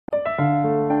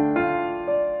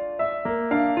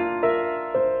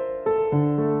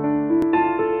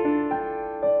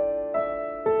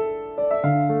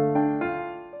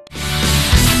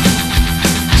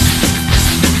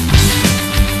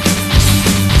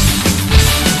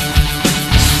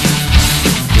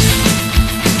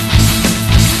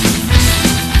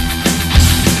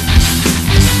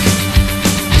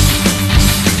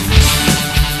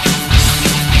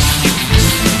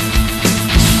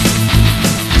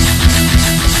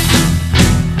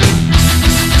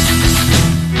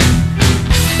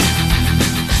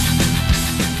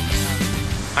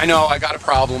I know I got a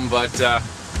problem, but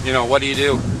you know, what do you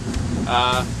do?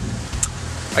 I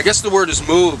guess the word is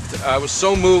moved. I was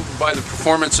so moved by the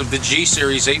performance of the G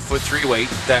Series 8-foot 3 weight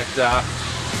that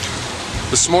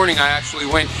this morning I actually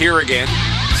went here again.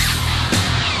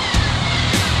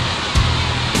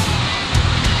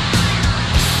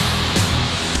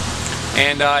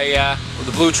 And I, with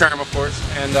the Blue Charm of course,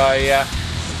 and I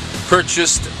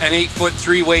purchased an 8-foot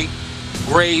 3 weight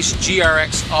Gray's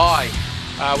GRX-I,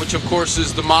 which of course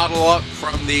is the model up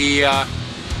from the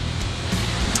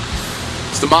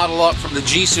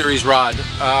G Series rod.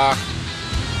 I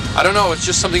don't know, it's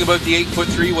just something about the 8-foot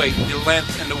 3 weight, the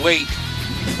length and the weight,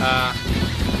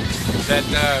 that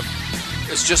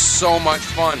it's just so much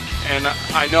fun. And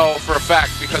I know for a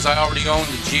fact, because I already own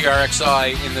the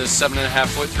GRX-I in the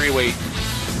 7.5-foot 3 weight,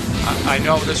 I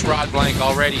know this rod blank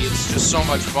already. It's just so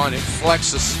much fun. It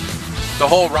flexes. The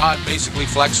whole rod basically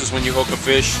flexes when you hook a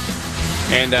fish,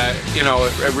 and you know,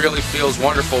 it really feels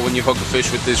wonderful when you hook a fish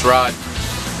with this rod.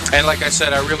 And like I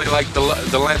said, I really like the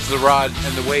length of the rod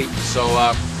and the weight,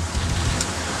 so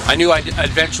I knew I'd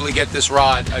eventually get this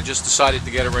rod. I just decided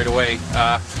to get it right away.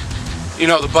 You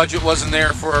know, the budget wasn't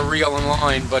there for a reel and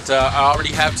line, but I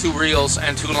already have 2 reels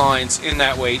and 2 lines in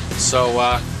that weight,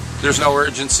 so there's no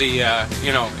urgency,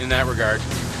 you know, in that regard.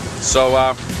 So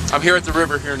I'm here at the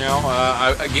river here now.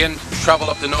 I again traveled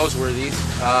up the Noseworthy.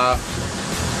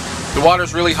 The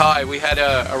water's really high. We had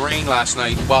a rain last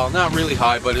night. Well, not really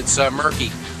high, but it's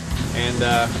murky, and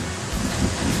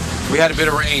we had a bit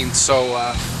of rain. So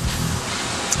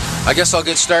I guess I'll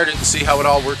get started and see how it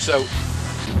all works out.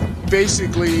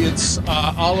 Basically, it's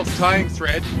olive tying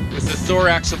thread with the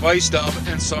thorax of ice dub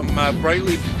and some bright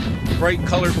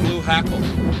colored blue hackle.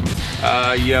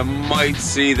 You might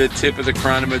see the tip of the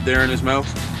chronomid there in his mouth.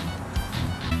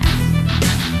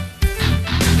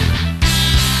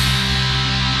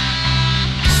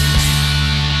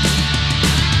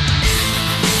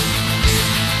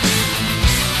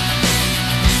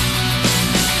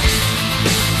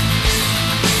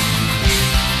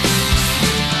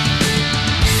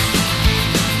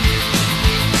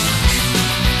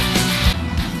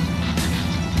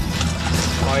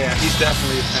 Oh yeah, he's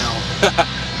definitely a pound.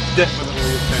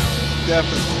 Definitely a pound.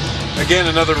 Definitely. Again,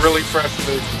 another really fresh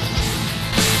fish.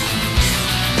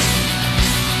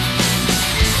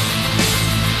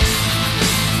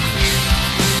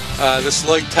 This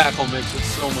light tackle makes it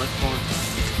so much fun.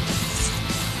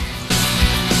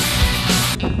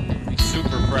 He's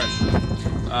super fresh.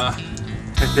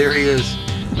 And there he is.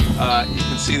 You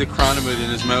can see the chronomid in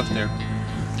his mouth there.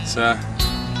 It's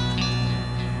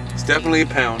definitely a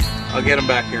pound. I'll get him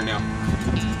back here now.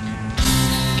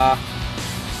 I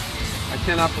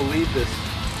cannot believe this.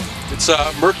 It's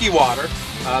murky water.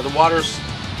 The water's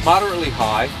moderately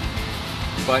high,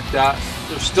 but they're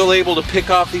still able to pick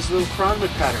off these little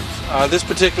chronomid patterns. This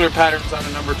particular pattern's on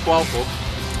a number 12 hook.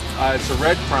 It's a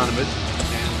red chronomid,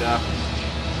 and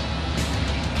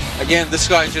again, this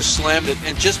guy just slammed it,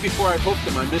 and just before I hooked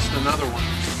him, I missed another one.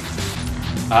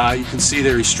 You can see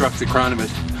there he struck the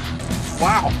chronomid.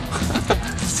 Wow!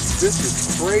 This is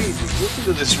crazy. Listen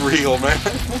to this reel, man.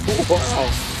 Wow.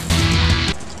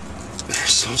 They're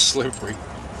so slippery.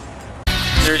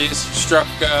 There he is. Struck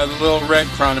the little red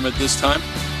chronomid this time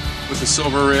with the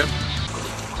silver rib.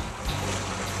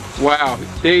 Wow.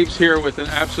 Dave's here with an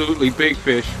absolutely big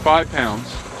fish. 5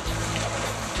 pounds.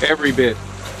 Every bit.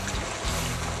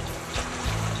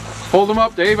 Hold him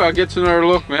up, Dave. I'll get you another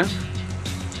look, man.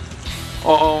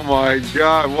 Oh my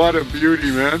God. What a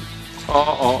beauty, man.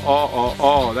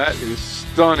 Oh, that is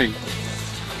stunning.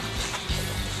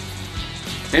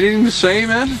 Anything to say,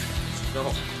 man?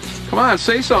 No. Come on,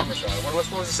 say something. What am I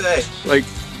supposed to say? Like,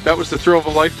 that was the thrill of a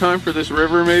lifetime for this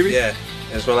river, maybe? Yeah,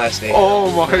 that's my last name. Oh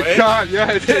my God,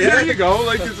 yeah, there you go.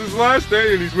 Like, it's his last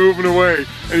day and he's moving away.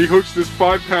 And he hooks this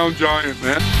 5-pound giant,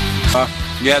 man.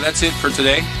 Yeah, that's it for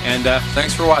today. And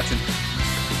thanks for watching.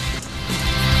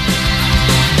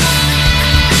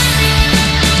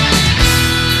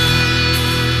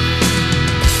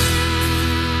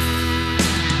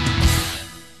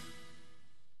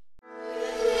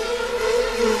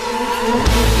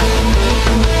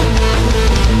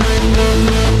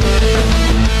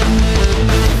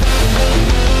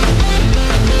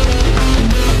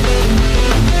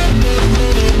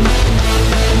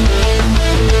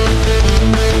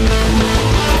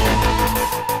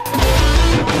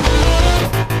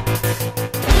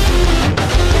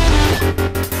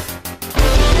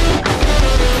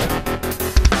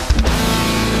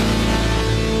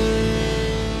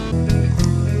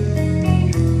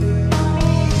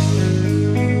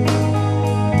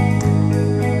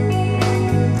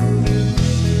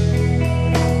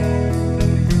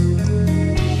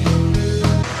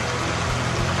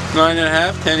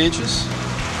 9.5, 10 inches.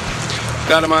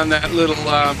 Got him on that little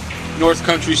North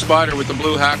Country spider with the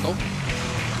blue hackle.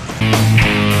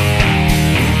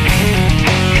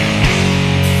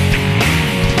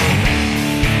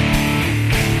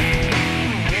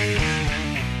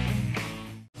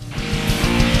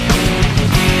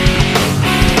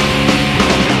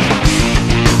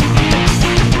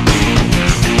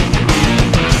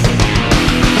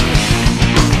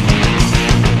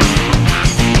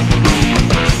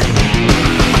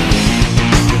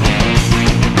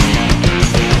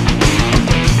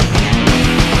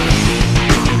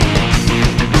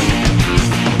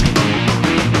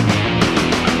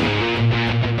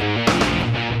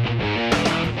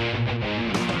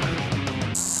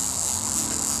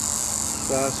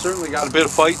 Certainly got a bit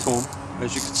of fight to him,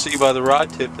 as you can see by the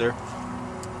rod tip there.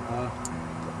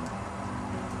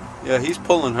 Yeah, he's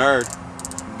pulling hard.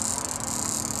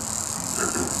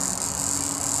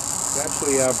 He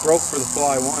actually broke for the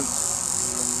fly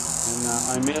once, and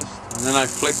I missed, and then I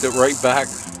flicked it right back,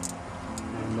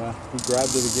 and he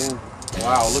grabbed it again.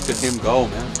 Wow, look at him go,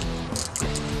 man.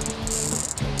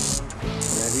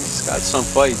 Yeah, he's got some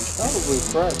fight. He's probably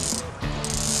fresh.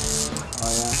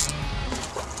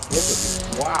 Look at him.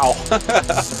 Wow.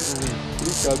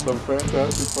 He's got some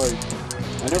fantastic fight.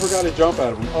 I never got a jump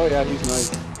out of him. Oh yeah, he's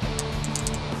nice.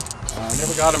 I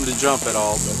never got him to jump at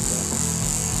all, but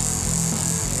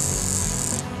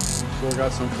sure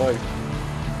got some fight.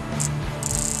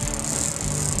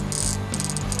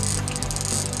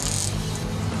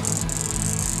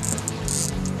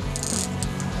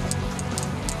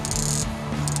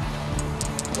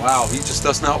 Wow, he just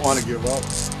does not want to give up.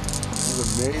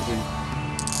 He's amazing.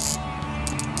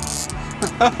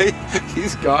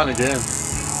 He's gone again.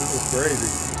 This is crazy.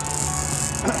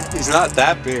 He's not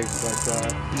that big, but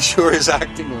he sure is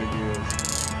acting like he is.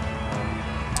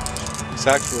 He's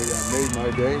actually made my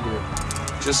day here.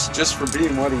 Just for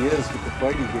being what he is with the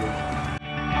fighting game.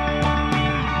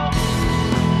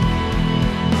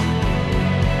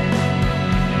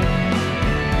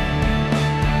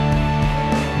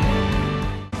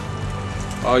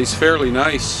 Oh, he's fairly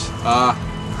nice.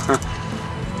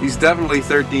 He's definitely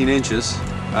 13 inches.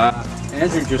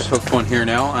 Andrew just hooked one here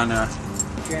now on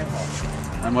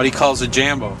what he calls a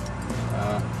jambo.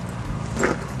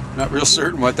 Not real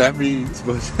certain what that means,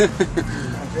 but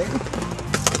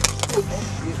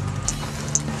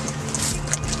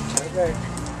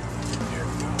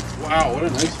wow, what a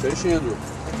nice fish, Andrew.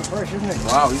 Fresh, isn't it?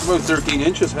 Wow, he's about 13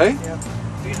 inches, hey? Yeah.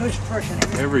 He's nice and fresh in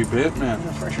here. Every bit, man.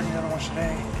 He's fresher than the other ones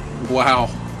today. Wow.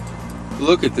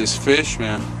 Look at this fish,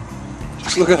 man.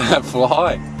 Just look at that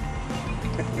fly.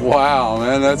 Wow,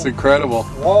 man, that's incredible.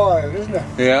 Wild, isn't it?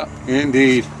 Yeah,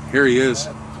 indeed. Here he is.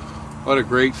 What a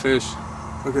great fish.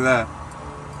 Look at that.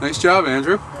 Nice job,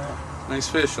 Andrew. Yeah. Nice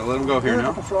fish. I'll let him go here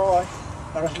now. Fly.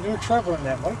 I was doing treble in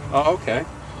that, Mike. Oh, okay.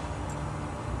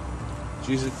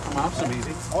 Jesus, come off some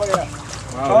easy. Oh, yeah.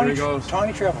 Wow, there he goes.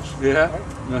 Tiny trebles. Yeah?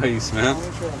 Right? Nice, man.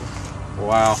 Tiny trebles.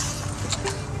 Wow.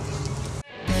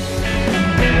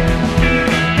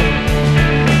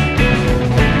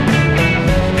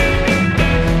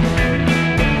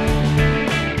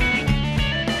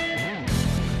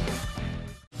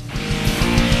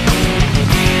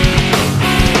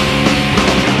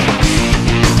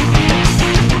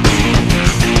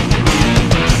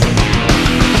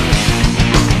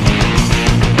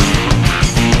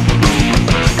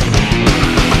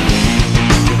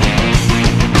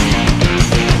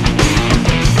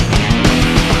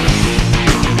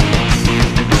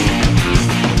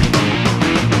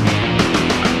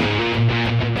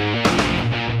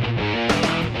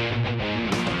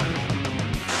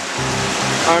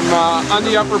 I'm on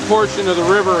the upper portion of the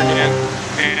river again,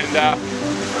 and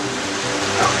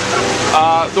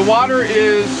the water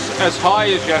is as high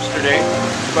as yesterday,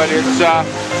 but it's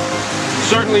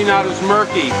certainly not as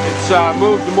murky. It's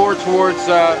moved more towards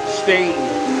stain.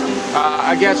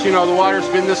 I guess, you know, the water's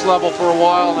been this level for a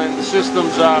while, and the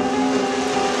system's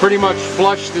pretty much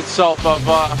flushed itself of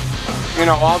you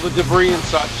know, all the debris and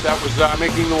such that was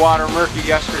making the water murky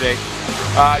yesterday.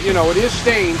 You know, it is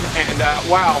stained, and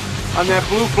wow. On that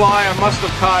blue fly, I must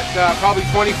have caught probably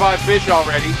 25 fish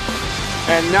already.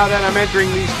 And now that I'm entering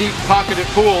these deep pocketed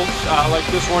pools, like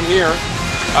this one here,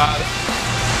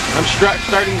 I'm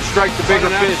starting to strike the bigger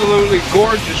fish. Absolutely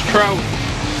gorgeous trout.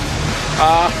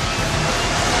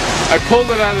 I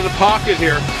pulled it out of the pocket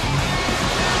here.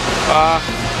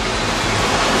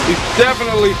 He's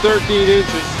definitely 13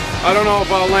 inches. I don't know if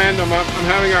I'll land him. I'm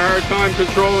having a hard time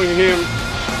controlling him.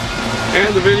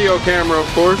 And the video camera,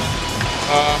 of course.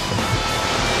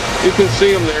 You can see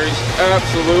him there. He's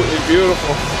absolutely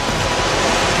beautiful.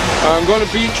 I'm going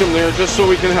to beach them there just so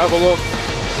we can have a look.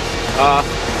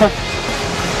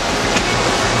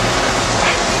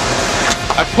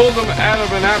 I pulled them out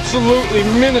of an absolutely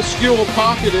minuscule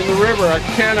pocket in the river. I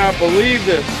cannot believe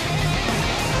this.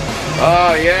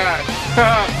 Oh yeah,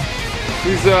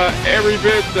 he's every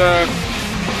bit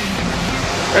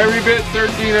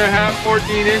 13 and a half,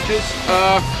 14 inches.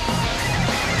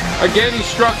 Again, he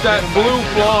struck that blue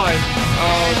fly.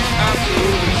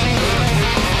 Absolutely.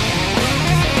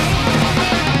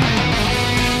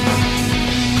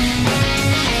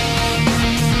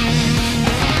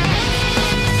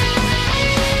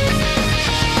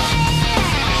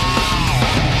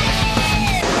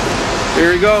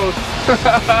 Here he goes.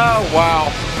 Wow,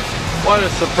 what a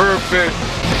superb fish.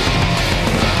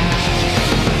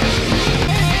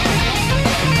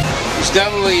 He's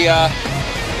definitely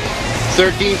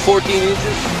 13, 14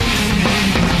 inches.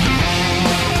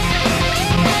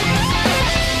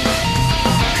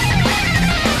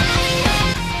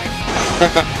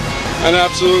 An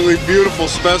absolutely beautiful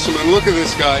specimen. Look at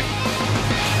this guy.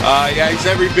 Yeah, he's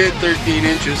every bit 13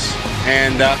 inches.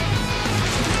 And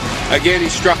again, he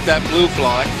struck that blue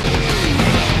fly.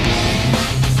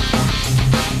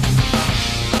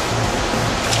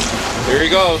 There he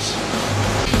goes.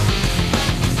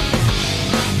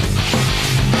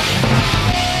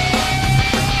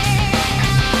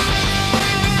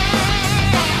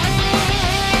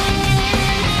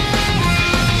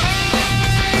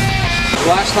 The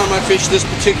last time I fished this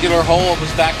particular hole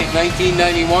was back in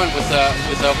 1991 with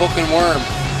a hook and worm,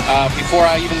 before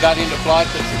I even got into fly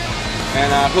fishing. And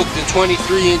I hooked a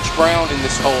 23-inch brown in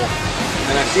this hole.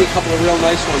 And I see a couple of real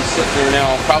nice ones sitting there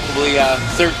now, probably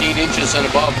 13 inches and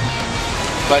above.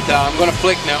 But I'm going to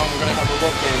flick now, and we're going to have a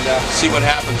look and see what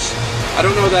happens. I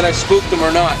don't know that I spooked them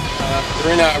or not.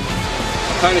 They're in a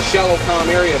kind of shallow, calm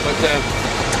area, but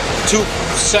two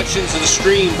sections of the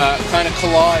stream kind of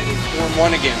collide and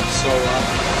form one again. So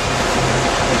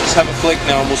I'll just have a flick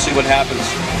now and we'll see what happens.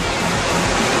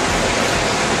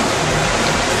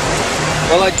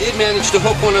 Well, I did manage to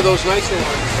hook one of those nicer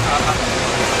ones.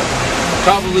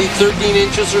 Probably 13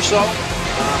 inches or so.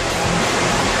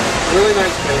 Really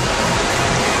nice fish.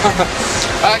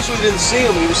 I actually didn't see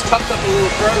him. He was tucked up a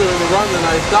little further in the run than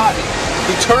I thought.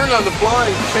 He turned on the fly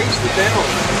and chased it down.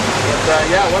 But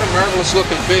yeah, what a marvelous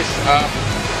looking fish.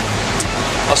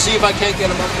 I'll see if I can't get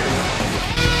him up here.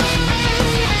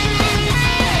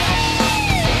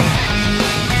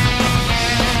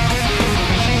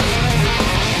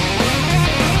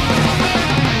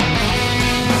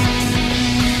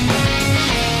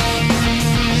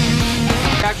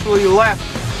 Actually left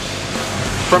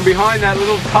from behind that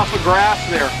little tuft of grass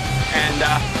there and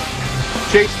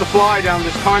chased the fly down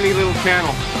this tiny little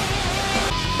channel.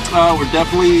 We're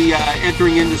definitely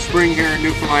entering into spring here in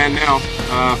Newfoundland now.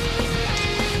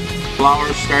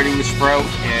 Flowers starting to sprout,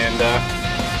 and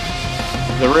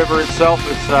the river itself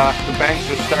is, the banks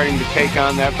are starting to take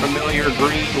on that familiar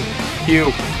green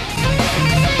hue.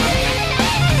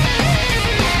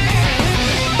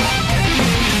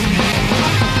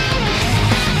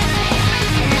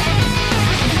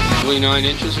 9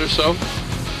 inches or so.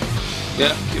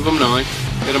 Yeah, give them 9.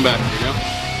 Get them back here now.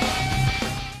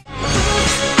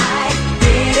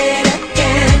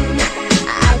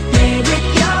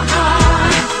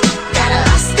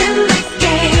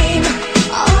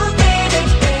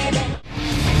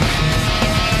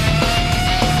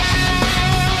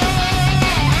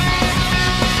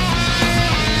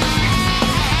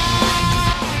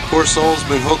 Poor soul's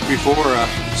been hooked before.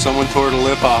 Someone tore the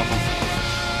lip off him.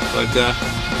 But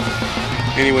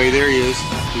anyway, there he is.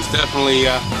 He's definitely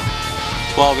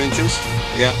 12 inches.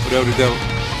 Yeah, without a doubt.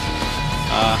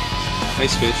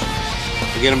 Nice fish.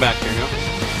 We'll get him back here now.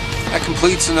 That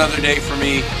completes another day for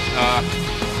me.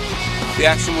 The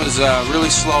action was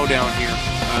really slow down here.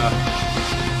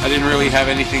 I didn't really have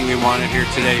anything we wanted here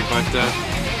today, but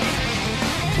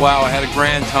wow, I had a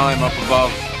grand time up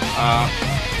above.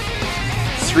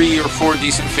 3 or 4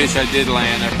 decent fish I did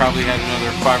land. I probably had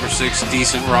another 5 or 6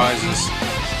 decent rises,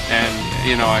 and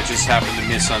you know, I just happened to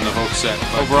miss on the hook set.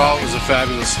 But overall, it was a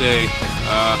fabulous day.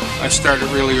 I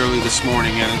started really early this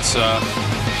morning, and it's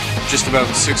just about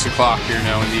 6 o'clock here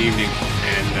now in the evening,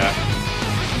 and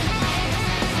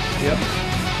yep,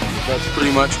 that's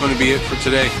pretty much going to be it for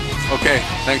today. Okay,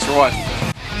 thanks for watching.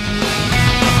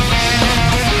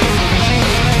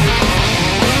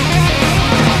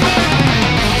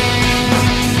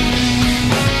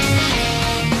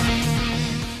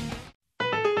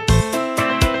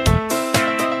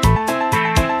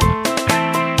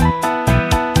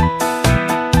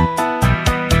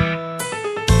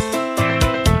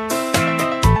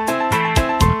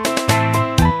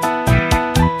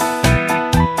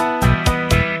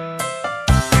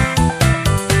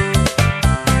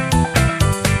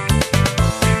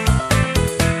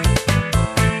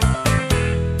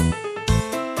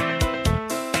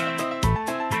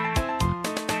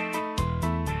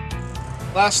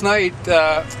 Last night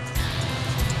I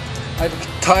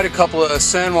tied a couple of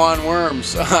San Juan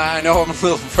worms. I know I'm a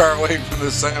little far away from the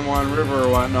San Juan River or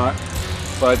whatnot,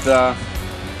 but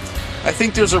I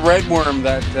think there's a red worm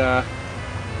that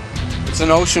it's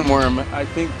an ocean worm. I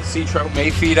think sea trout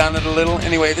may feed on it a little.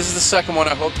 Anyway, this is the second one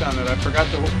I hooked on it. I forgot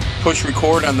to push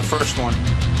record on the first one.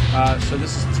 So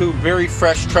this is two very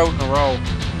fresh trout in a row,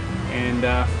 and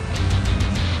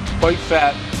quite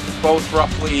fat, both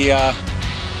roughly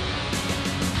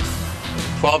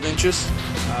 12 inches.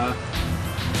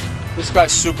 This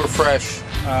guy's super fresh.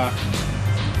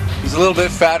 He's a little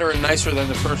bit fatter and nicer than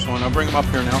the first one. I'll bring him up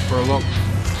here now for a look.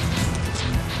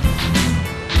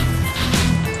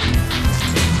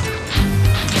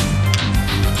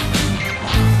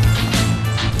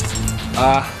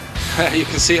 You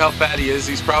can see how fat he is.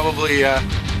 He's probably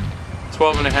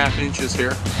 12 and a half inches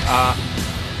here.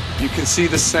 You can see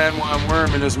the San Juan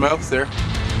worm in his mouth there.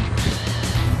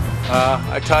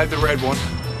 I tied the red one,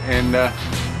 and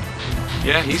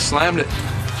yeah, he slammed it.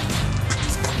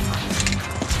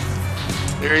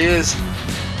 There he is.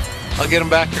 I'll get him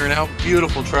back here now.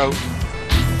 Beautiful trout.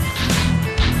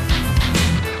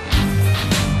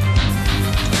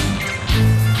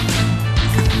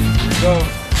 Here we go.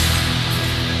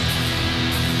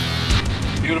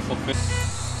 Beautiful fish.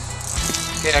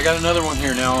 Okay, I got another one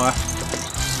here now.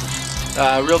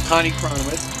 Real tiny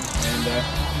chronomid, and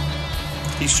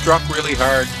he struck really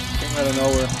hard. Came out of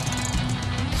nowhere.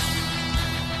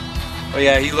 Oh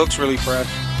yeah, he looks really fresh.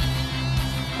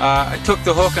 I took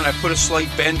the hook and I put a slight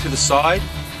bend to the side.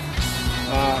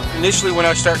 Initially, when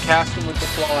I start casting with the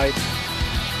fly,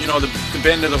 you know, the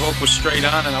bend of the hook was straight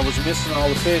on, and I was missing all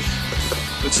the fish.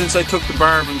 But since I took the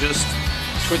barb and just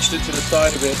twitched it to the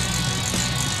side a bit,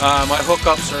 my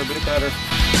hookups are a bit better.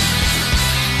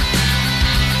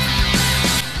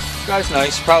 This guy's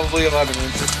nice, probably 11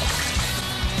 inches.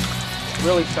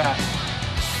 Really fat.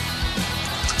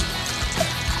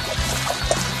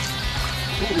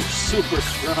 Ooh, super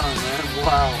strong, man.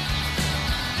 Wow.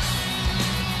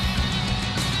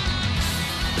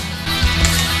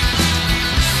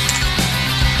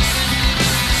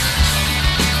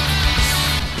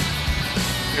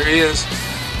 There he is.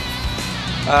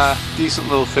 Decent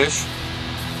little fish.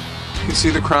 You can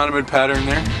see the chronomid pattern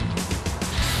there.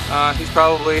 He's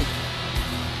probably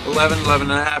 11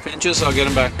 and a half inches. I'll get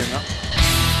him back here now.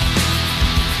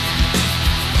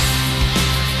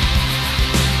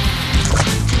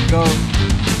 Go.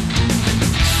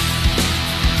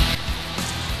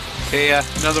 Okay,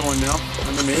 another one now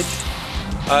on the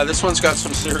midge. This one's got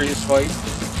some serious fight.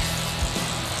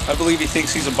 I believe he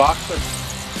thinks he's a boxer.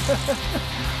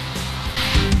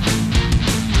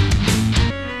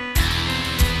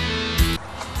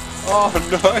 Oh,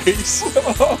 nice!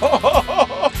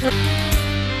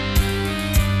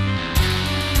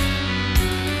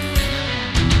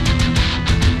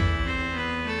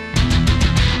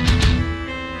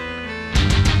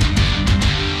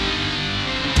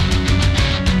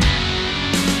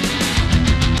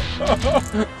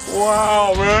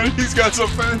 Wow, man, he's got some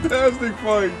fantastic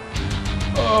fight.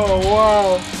 Oh,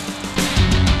 wow.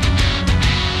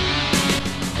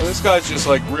 Oh, this guy's just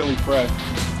like really fresh.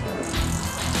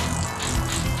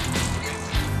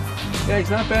 Yeah, he's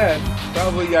not bad.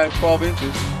 Probably 12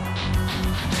 inches.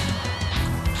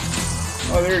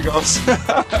 Oh, there he goes.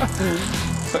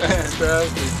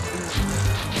 Fantastic.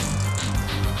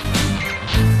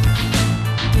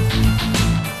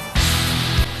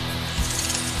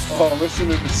 Oh, listen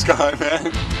to this guy,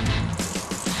 man.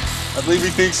 I believe he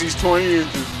thinks he's 20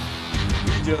 inches.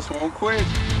 He just won't quit.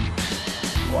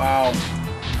 Wow.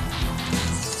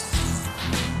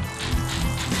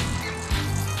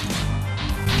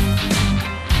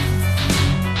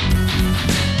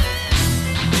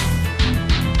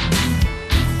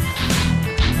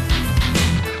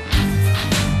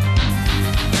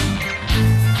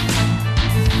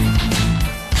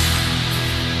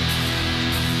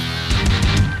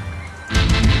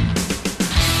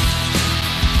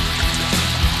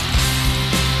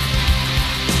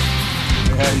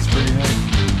 Yeah, he's pretty nice.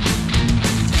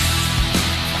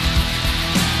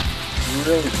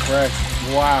 Really fresh.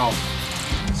 Wow.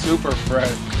 Super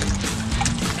fresh.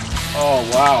 Oh,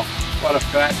 wow. What a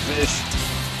fat fish.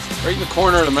 Right in the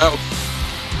corner of the mouth.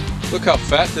 Look how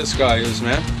fat this guy is,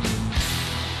 man.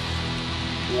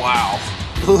 Wow.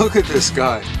 Look at this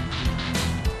guy.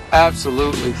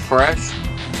 Absolutely fresh.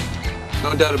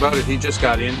 No doubt about it, he just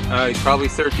got in. He's probably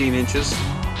 13 inches.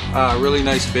 Really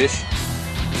nice fish.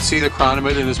 You can see the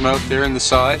chronomid in his mouth there in the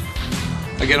side.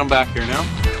 I'll get him back here now.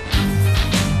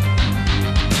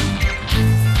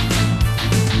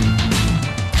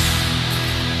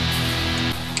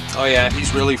 Oh yeah,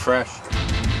 he's really fresh.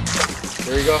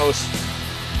 There he goes.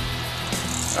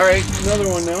 All right, another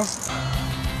one now.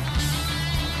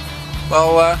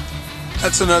 Well,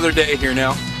 that's another day here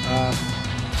now.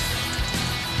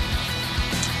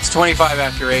 It's 25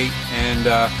 after 8, and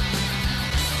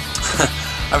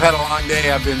I've had a long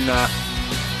day. I've been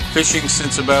fishing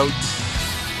since about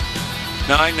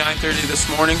 9:30 this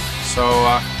morning,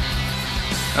 so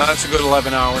that's a good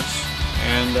 11 hours.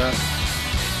 And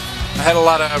I had a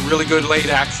lot of really good late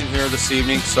action here this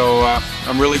evening, so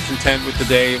I'm really content with the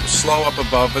day. It was slow up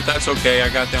above, but that's okay. I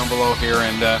got down below here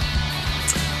and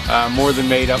more than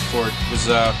made up for it. It was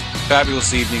a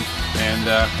fabulous evening and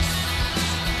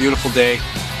beautiful day.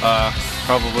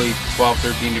 Probably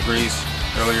 12-13 degrees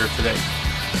earlier today.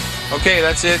 Okay,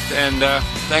 that's it, and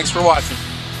thanks for watching.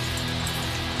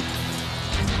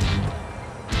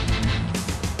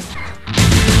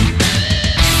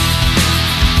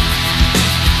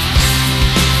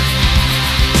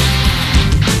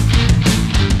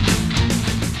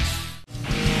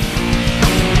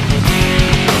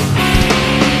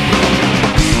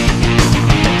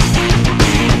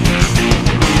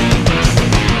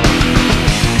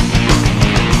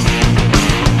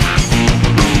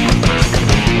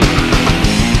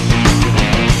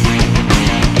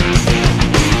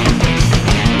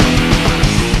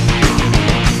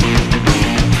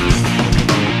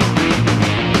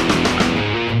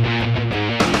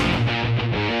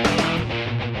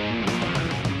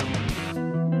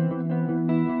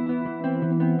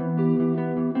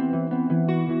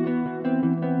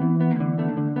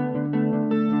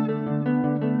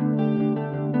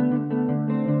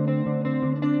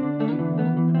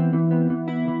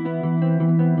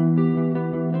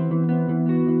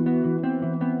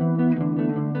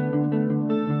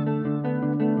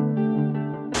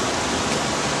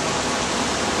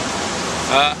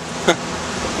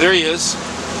 There he is.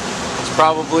 It's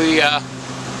probably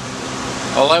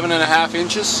 11.5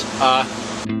 inches.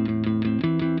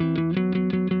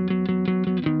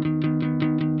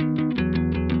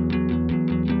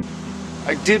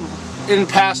 I did, in the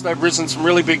past, I've risen some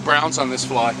really big browns on this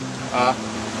fly.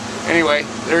 Anyway,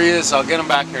 there he is. I'll get him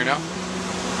back here now.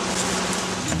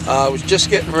 I was just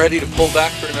getting ready to pull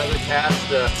back for another cast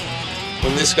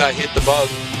when this guy hit the bug.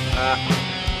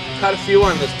 Caught a few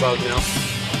on this bug, you know.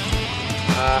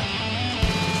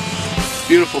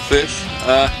 Beautiful fish.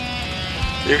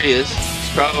 There he is. He's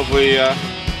probably, yeah,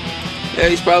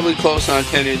 he's probably close on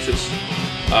 10 inches.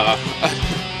 I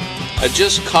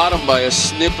just caught him by a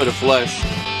snippet of flesh.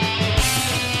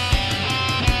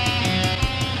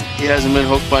 He hasn't been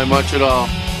hooked by much at all.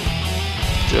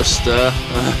 Just a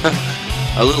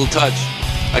little touch.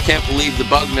 I can't believe the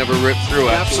bug never ripped through.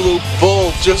 Absolute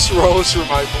bull just rose from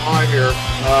my fly here.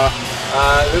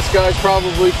 This guy's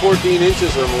probably 14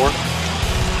 inches or more.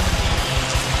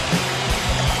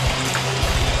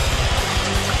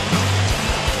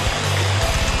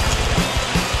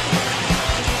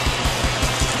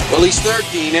 Well, he's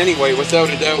 13 anyway, without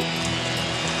a doubt.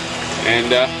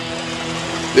 And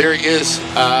there he is.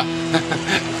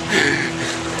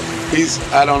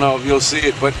 I don't know if you'll see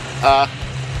it, but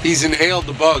he's inhaled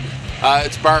the bug.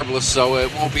 It's barbless, so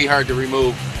it won't be hard to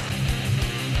remove.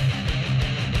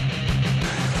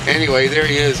 Anyway, there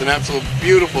he is, an absolute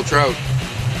beautiful trout.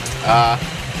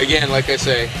 Again, like I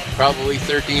say, probably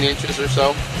 13 inches or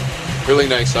so. Really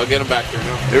nice. I'll get him back there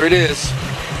now. There it is.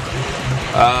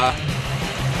 A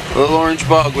little orange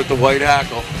bug with the white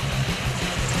hackle.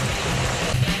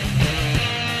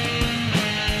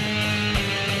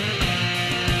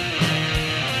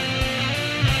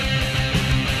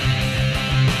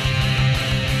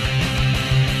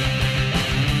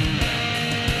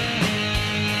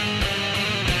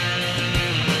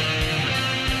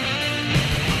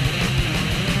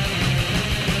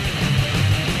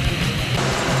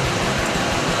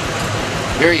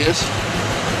 There he is.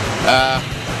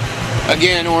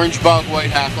 Again, orange bug,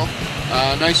 white hackle.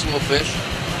 Nice little fish.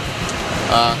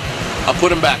 I'll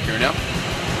put him back here now.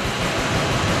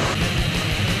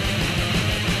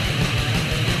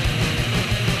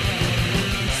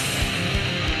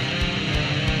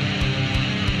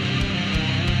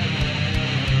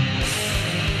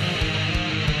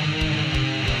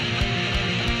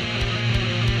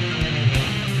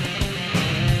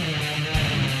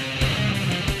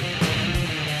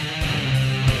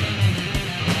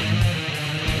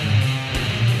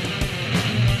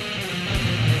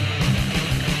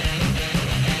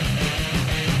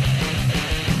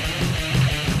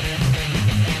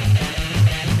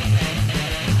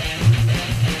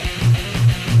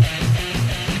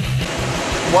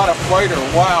 What a fighter,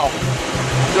 wow.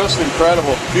 Just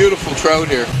incredible. Beautiful trout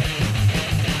here.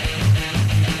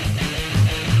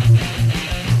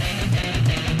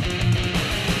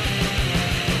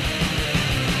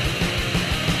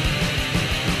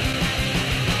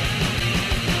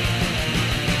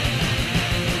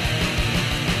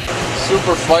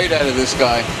 super fight out of this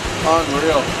guy.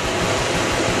 Unreal.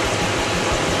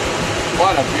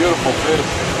 What a beautiful fish.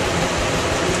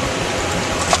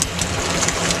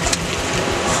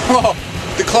 Oh,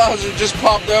 the clouds have just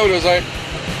popped out as I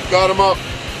got him up.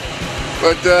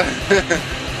 But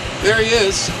there he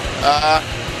is.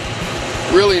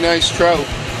 Really nice trout.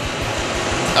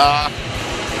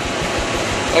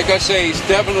 Like I say, he's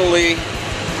definitely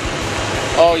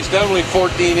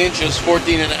 14 inches,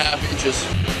 14 and a half inches.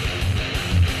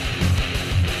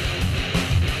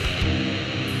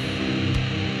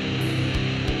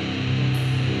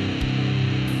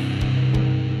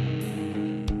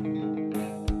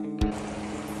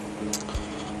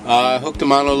 I hooked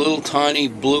him on a little tiny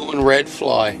blue and red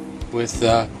fly with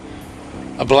a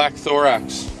black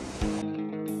thorax.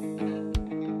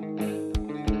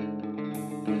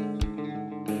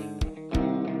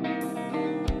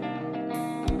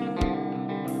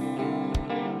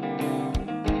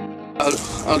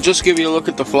 I'll just give you a look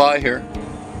at the fly here.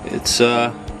 It's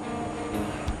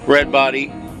red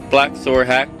body, black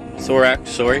thorax,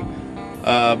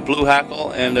 blue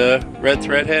hackle, and a red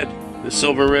thread head, the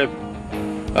silver rib.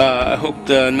 I hooked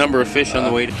a number of fish on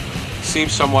the way.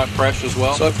 Seems somewhat fresh as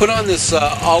well. So I put on this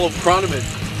olive chronomid,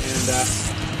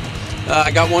 and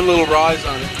I got one little rise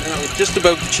on it. And I was just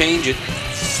about to change it,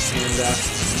 and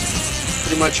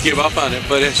pretty much give up on it.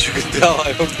 But as you can tell,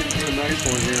 I hooked into a nice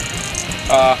one here.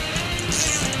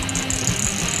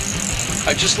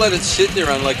 I just let it sit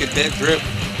there on like a dead drip,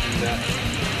 and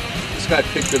this guy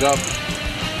picked it up.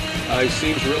 He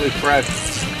seems really fresh.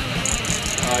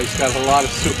 He's got a lot of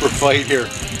super fight here.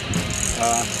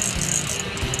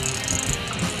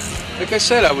 Like I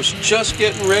said, I was just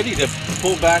getting ready to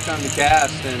pull back on the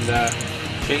cast and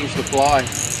change the fly. And,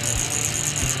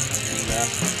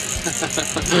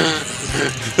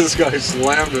 this guy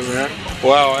slammed it, man.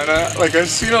 Wow, and I've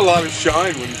seen a lot of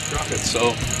shine when he struck it,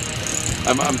 so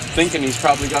I'm thinking he's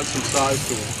probably got some size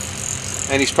to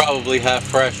him. And he's probably half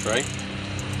fresh, right?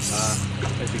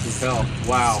 As you can tell.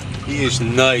 Wow, he is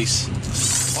nice.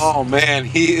 Oh man,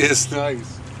 he is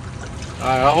nice.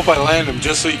 I hope I land him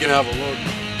just so you can have a look.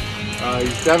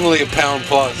 He's definitely a pound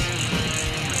plus,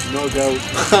 no doubt.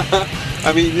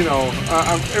 I mean, you know,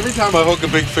 every time I hook a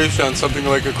big fish on something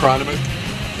like a chronomid,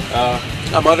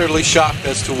 I'm utterly shocked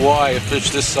as to why a fish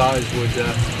this size would,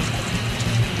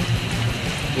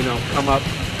 you know, come up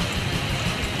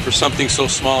for something so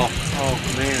small. Oh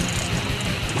man.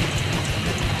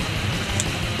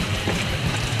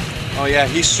 Oh yeah,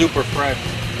 he's super fresh.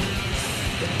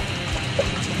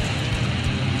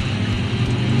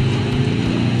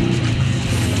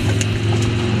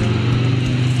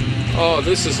 Oh,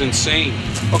 this is insane.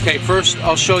 Okay, first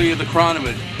I'll show you the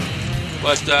chronomid.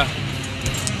 But,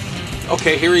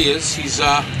 okay, here he is. He's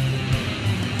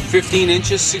 15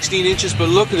 inches, 16 inches, but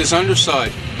look at his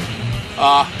underside.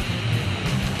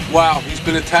 Wow, he's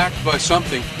been attacked by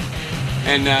something,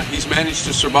 and he's managed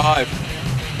to survive.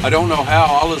 I don't know how.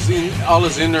 All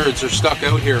his innards are stuck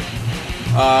out here.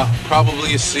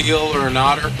 Probably a seal or an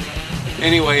otter.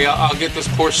 Anyway, I'll get this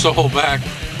poor soul back.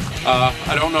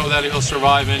 I don't know that he'll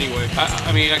survive anyway.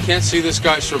 I mean, I can't see this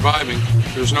guy surviving.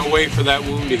 There's no way for that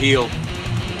wound to heal.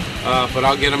 But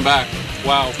I'll get him back.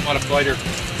 Wow, what a fighter.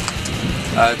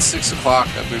 It's 6 o'clock.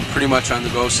 I've been pretty much on the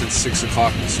go since 6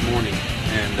 o'clock this morning.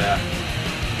 And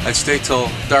I'd stay till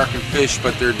dark and fish,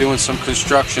 but they're doing some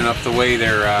construction up the way.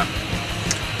 They're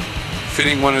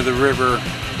fitting one of the river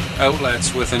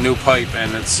outlets with a new pipe,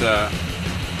 and it's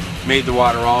made the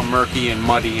water all murky and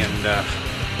muddy, and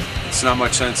it's not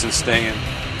much sense in staying.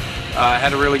 I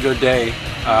had a really good day.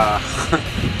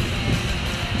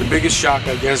 The biggest shock,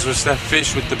 I guess, was that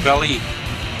fish with the belly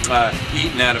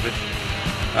eaten out of it.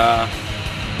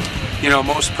 You know,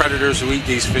 most predators who eat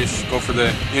these fish go for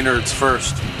the innards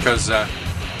first because,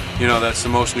 you know, that's the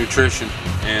most nutrition.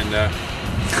 And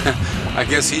I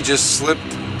guess he just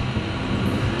slipped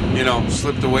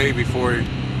away before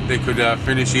they could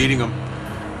finish eating him.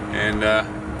 And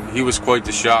he was quite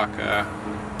the shock.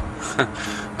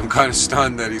 I'm kind of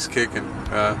stunned that he's kicking.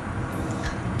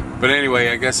 But anyway,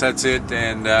 I guess that's it,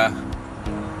 and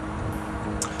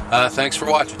thanks for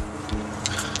watching.